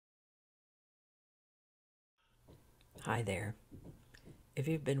Hi there. If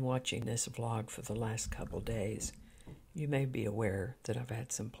you've been watching this vlog for the last couple days, you may be aware that I've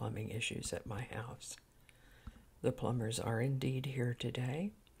had some plumbing issues at my house. The plumbers are indeed here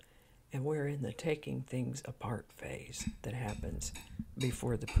today, and we're in the taking things apart phase that happens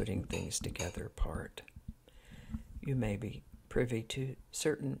before the putting things together part. You may be privy to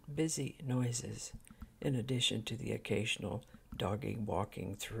certain busy noises, in addition to the occasional doggy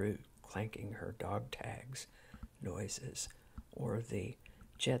walking through, clanking her dog tags noises, or the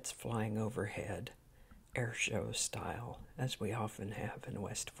jets flying overhead, air show style, as we often have in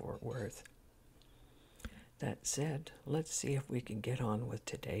West Fort Worth. That said, let's see if we can get on with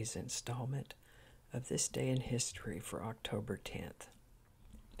today's installment of This Day in History for October 10th.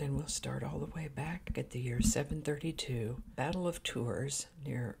 And we'll start all the way back at the year 732, Battle of Tours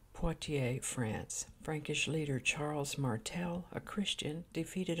near Poitiers, France. Frankish leader Charles Martel, a Christian,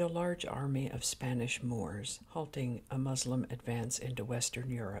 defeated a large army of Spanish Moors, halting a Muslim advance into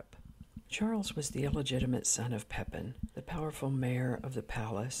Western Europe. Charles was the illegitimate son of Pepin, the powerful mayor of the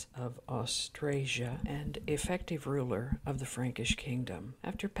Palace of Austrasia and effective ruler of the Frankish kingdom.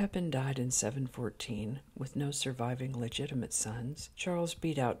 After Pepin died in 714, with no surviving legitimate sons, Charles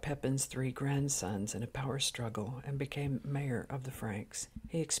beat out Pepin's 3 grandsons in a power struggle and became mayor of the Franks.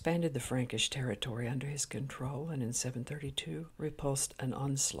 He expanded the Frankish territory under his control and in 732 repulsed an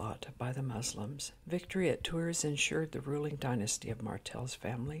onslaught by the Muslims. Victory at Tours ensured the ruling dynasty of Martel's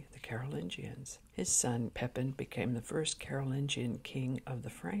family, the Carolingians. His son Pepin became the first Carolingian king of the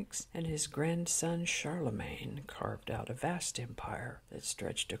Franks, and his grandson Charlemagne carved out a vast empire that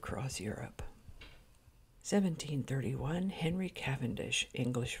stretched across Europe. 1731, Henry Cavendish,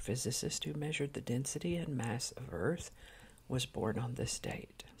 English physicist who measured the density and mass of Earth, was born on this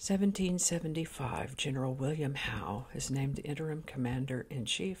date. 1775, General William Howe is named the interim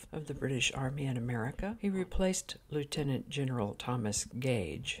commander-in-chief of the British Army in America. He replaced Lieutenant General Thomas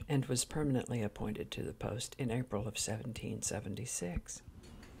Gage and was permanently appointed to the post in April of 1776.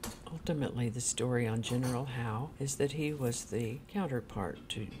 Ultimately, the story on General Howe is that he was the counterpart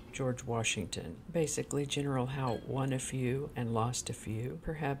to George Washington. Basically, General Howe won a few and lost a few.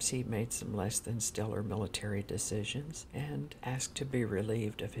 Perhaps he made some less than stellar military decisions and asked to be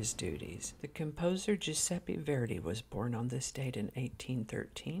relieved of his duties. The composer Giuseppe Verdi was born on this date in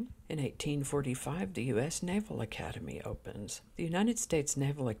 1813. In 1845, the U.S. Naval Academy opens. The United States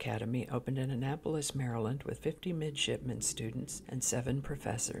Naval Academy opened in Annapolis, Maryland, with 50 midshipmen students and 7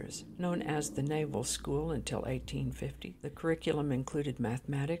 professors. Known as the Naval School until 1850, the curriculum included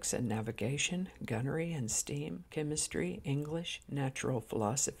mathematics and navigation, gunnery and steam, chemistry, English, natural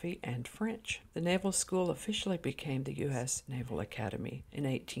philosophy, and French. The Naval School officially became the U.S. Naval Academy in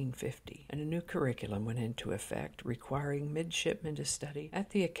 1850, and a new curriculum went into effect, requiring midshipmen to study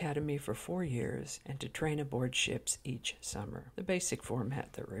at the Academy for 4 years and to train aboard ships each summer, the basic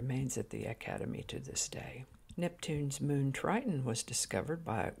format that remains at the Academy to this day. Neptune's moon Triton was discovered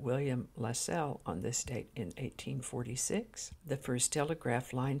by William Lassell on this date in 1846. The first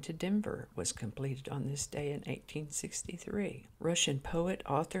telegraph line to Denver was completed on this day in 1863. Russian poet,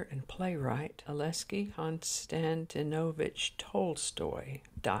 author, and playwright Alexei Konstantinovich Tolstoy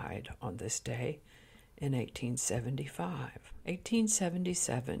died on this day in 1875.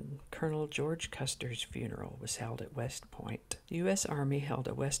 1877, Colonel George Custer's funeral was held at West Point. The U.S. Army held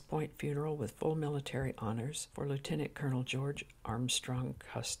a West Point funeral with full military honors for Lieutenant Colonel George Armstrong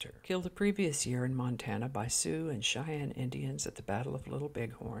Custer, killed the previous year in Montana by Sioux and Cheyenne Indians at the Battle of Little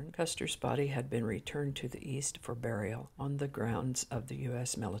Bighorn. Custer's body had been returned to the east for burial on the grounds of the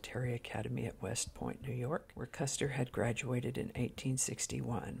U.S. Military Academy at West Point, New York, where Custer had graduated in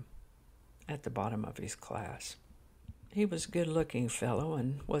 1861. At the bottom of his class. He was a good-looking fellow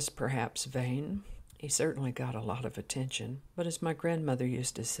and was perhaps vain. He certainly got a lot of attention, but as my grandmother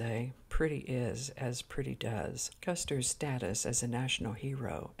used to say, pretty is as pretty does. Custer's status as a national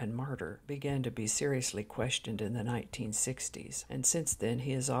hero and martyr began to be seriously questioned in the 1960s, and since then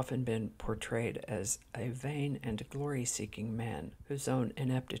he has often been portrayed as a vain and glory-seeking man whose own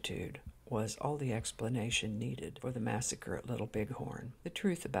ineptitude was all the explanation needed for the massacre at Little Bighorn. The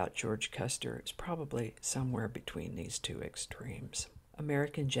truth about George Custer is probably somewhere between these two extremes.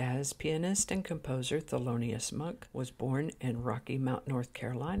 American jazz pianist and composer Thelonious Monk was born in Rocky Mount, North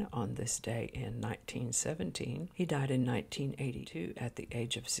Carolina on this day in 1917. He died in 1982 at the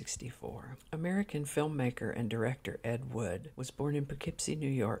age of 64. American filmmaker and director Ed Wood was born in Poughkeepsie, New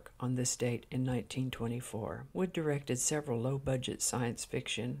York on this date in 1924. Wood directed several low-budget science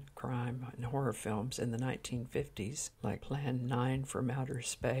fiction, crime, and horror films in the 1950s, like Plan 9 from Outer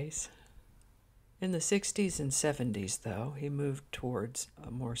Space. In the 60s and 70s, though, he moved towards a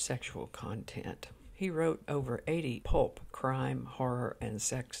more sexual content. He wrote over 80 pulp, crime, horror, and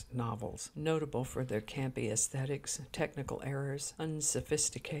sex novels, notable for their campy aesthetics, technical errors,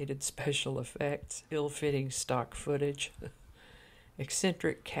 unsophisticated special effects, ill-fitting stock footage,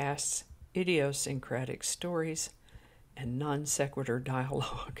 eccentric casts, idiosyncratic stories, and non-sequitur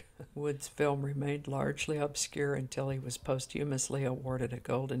dialogue. Wood's film remained largely obscure until he was posthumously awarded a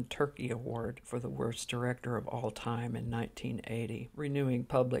Golden Turkey Award for the worst director of all time in 1980, renewing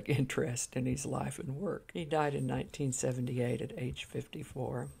public interest in his life and work. He died in 1978 at age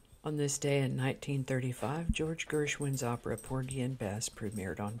 54. On this day in 1935, George Gershwin's opera Porgy and Bess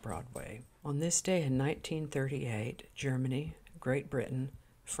premiered on Broadway. On this day in 1938, Germany, Great Britain,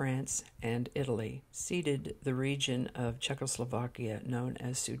 France, and Italy ceded the region of Czechoslovakia known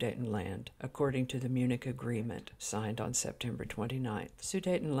as Sudetenland, according to the Munich Agreement, signed on September 29th.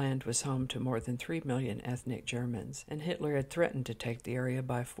 Sudetenland was home to more than 3 million ethnic Germans, and Hitler had threatened to take the area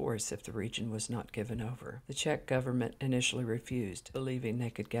by force if the region was not given over. The Czech government initially refused, believing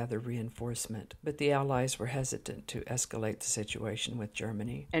they could gather reinforcement, but the Allies were hesitant to escalate the situation with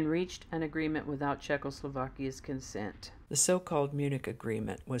Germany, and reached an agreement without Czechoslovakia's consent. The so-called Munich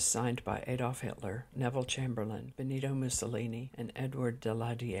Agreement was signed by Adolf Hitler, Neville Chamberlain, Benito Mussolini, and Edward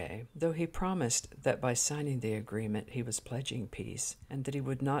Daladier. Though he promised that by signing the agreement he was pledging peace, and that he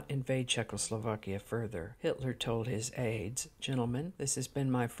would not invade Czechoslovakia further, Hitler told his aides, "Gentlemen, this has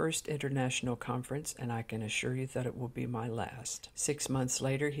been my first international conference, and I can assure you that it will be my last." 6 months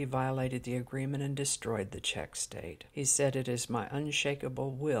later, he violated the agreement and destroyed the Czech state. He said, "It is my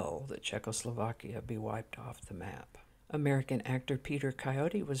unshakable will that Czechoslovakia be wiped off the map." American actor Peter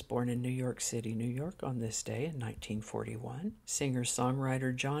Coyote was born in New York City, New York on this day in 1941.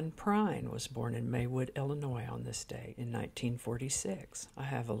 Singer-songwriter John Prine was born in Maywood, Illinois on this day in 1946. I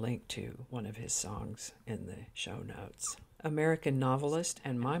have a link to one of his songs in the show notes. American novelist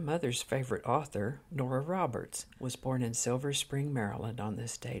and my mother's favorite author, Nora Roberts, was born in Silver Spring, Maryland on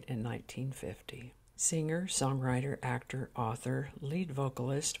this date in 1950. Singer, songwriter, actor, author, lead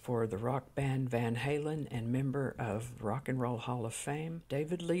vocalist for the rock band Van Halen and member of the Rock and Roll Hall of Fame,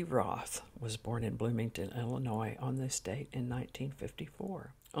 David Lee Roth was born in Bloomington, Illinois on this date in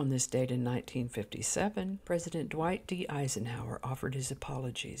 1954. On this date in 1957, President Dwight D. Eisenhower offered his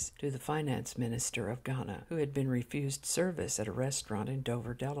apologies to the finance minister of Ghana, who had been refused service at a restaurant in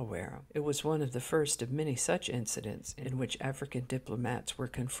Dover, Delaware. It was one of the first of many such incidents in which African diplomats were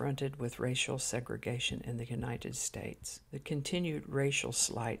confronted with racial segregation in the United States. The continued racial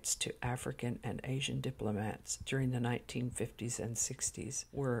slights to African and Asian diplomats during the 1950s and 60s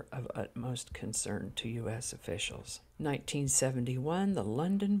were of utmost concern to U.S. officials. 1971, the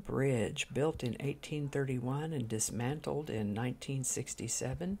London Bridge, built in 1831 and dismantled in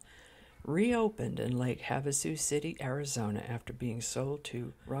 1967, reopened in Lake Havasu City, Arizona after being sold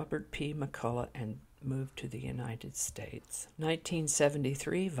to Robert P. McCullough and moved to the United States.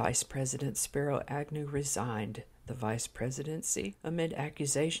 1973, Vice President Spiro Agnew resigned the vice presidency amid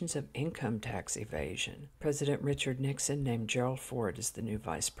accusations of income tax evasion. President Richard Nixon named Gerald Ford as the new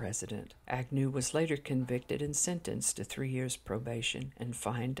vice president. Agnew was later convicted and sentenced to 3 years probation and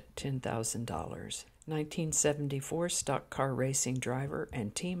fined $10,000. 1974, stock car racing driver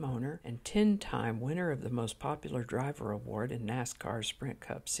and team owner and 10-time winner of the most popular driver award in NASCAR Sprint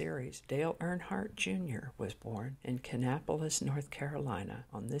Cup Series, Dale Earnhardt Jr. was born in Kannapolis, North Carolina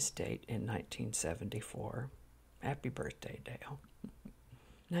on this date in 1974. Happy birthday, Dale.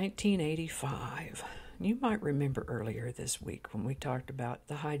 1985. You might remember earlier this week when we talked about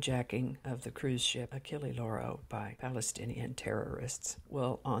the hijacking of the cruise ship Achille Lauro by Palestinian terrorists.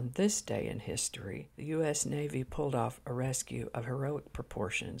 Well, on this day in history, the U.S. Navy pulled off a rescue of heroic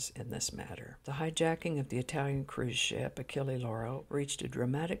proportions in this matter. The hijacking of the Italian cruise ship Achille Lauro reached a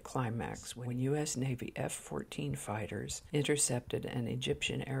dramatic climax when U.S. Navy F-14 fighters intercepted an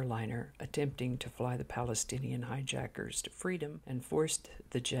Egyptian airliner attempting to fly the Palestinian hijackers to freedom and forced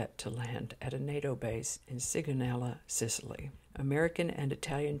the jet to land at a NATO base in Sigonella, Sicily. American and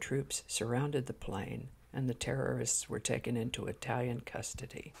Italian troops surrounded the plane, and the terrorists were taken into Italian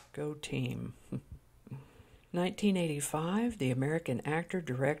custody. Go team. 1985, the American actor,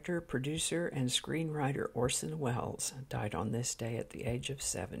 director, producer, and screenwriter Orson Welles died on this day at the age of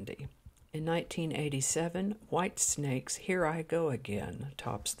 70. In 1987, Whitesnake's Here I Go Again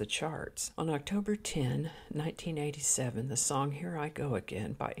tops the charts. On October 10, 1987, the song Here I Go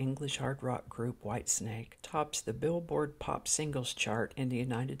Again by English hard rock group Whitesnake tops the Billboard Pop Singles chart in the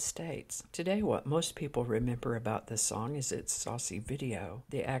United States. Today, what most people remember about this song is its saucy video.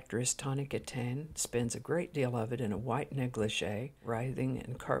 The actress Tawny Kitaen spends a great deal of it in a white negligee, writhing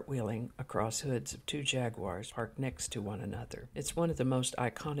and cartwheeling across hoods of two Jaguars parked next to one another. It's one of the most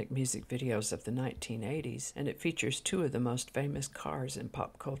iconic music videos videos of the 1980s, and it features two of the most famous cars in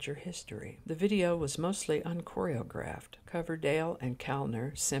pop culture history. The video was mostly unchoreographed. Coverdale and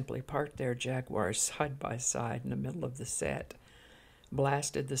Kalner simply parked their Jaguars side by side in the middle of the set,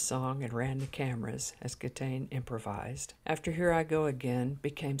 blasted the song, and ran the cameras as Catane improvised. After Here I Go Again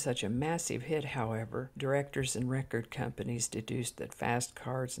became such a massive hit, however, directors and record companies deduced that fast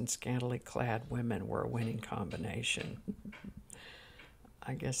cars and scantily clad women were a winning combination.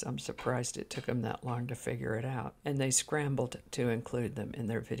 I guess I'm surprised it took them that long to figure it out, and they scrambled to include them in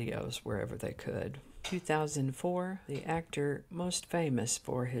their videos wherever they could. 2004, the actor most famous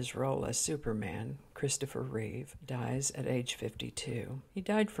for his role as Superman, Christopher Reeve, dies at age 52. He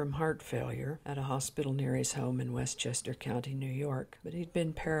died from heart failure at a hospital near his home in Westchester County, New York, but he'd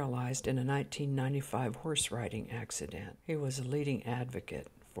been paralyzed in a 1995 horse riding accident. He was a leading advocate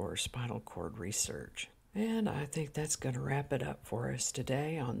for spinal cord research. And I think that's going to wrap it up for us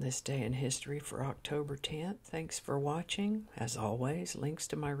today on this day in history for October 10th. Thanks for watching. As always, links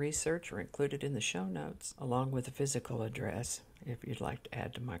to my research are included in the show notes, along with a physical address if you'd like to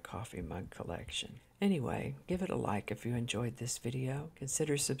add to my coffee mug collection. Anyway, give it a like if you enjoyed this video.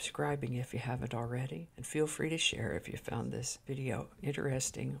 Consider subscribing if you haven't already, and feel free to share if you found this video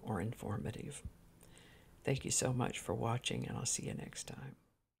interesting or informative. Thank you so much for watching, and I'll see you next time.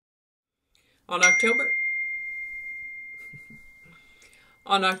 On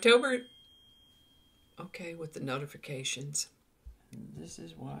October, okay, with the notifications. This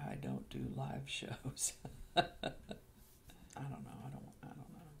is why I don't do live shows. I don't know.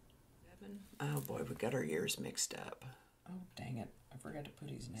 Oh boy, we got our years mixed up. Oh, dang it. I forgot to put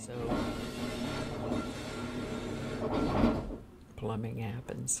his name. So, plumbing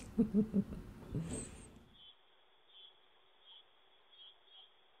happens.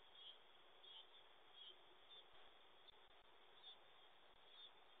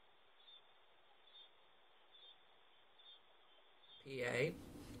 PA.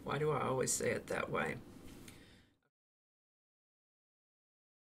 Why do I always say it that way?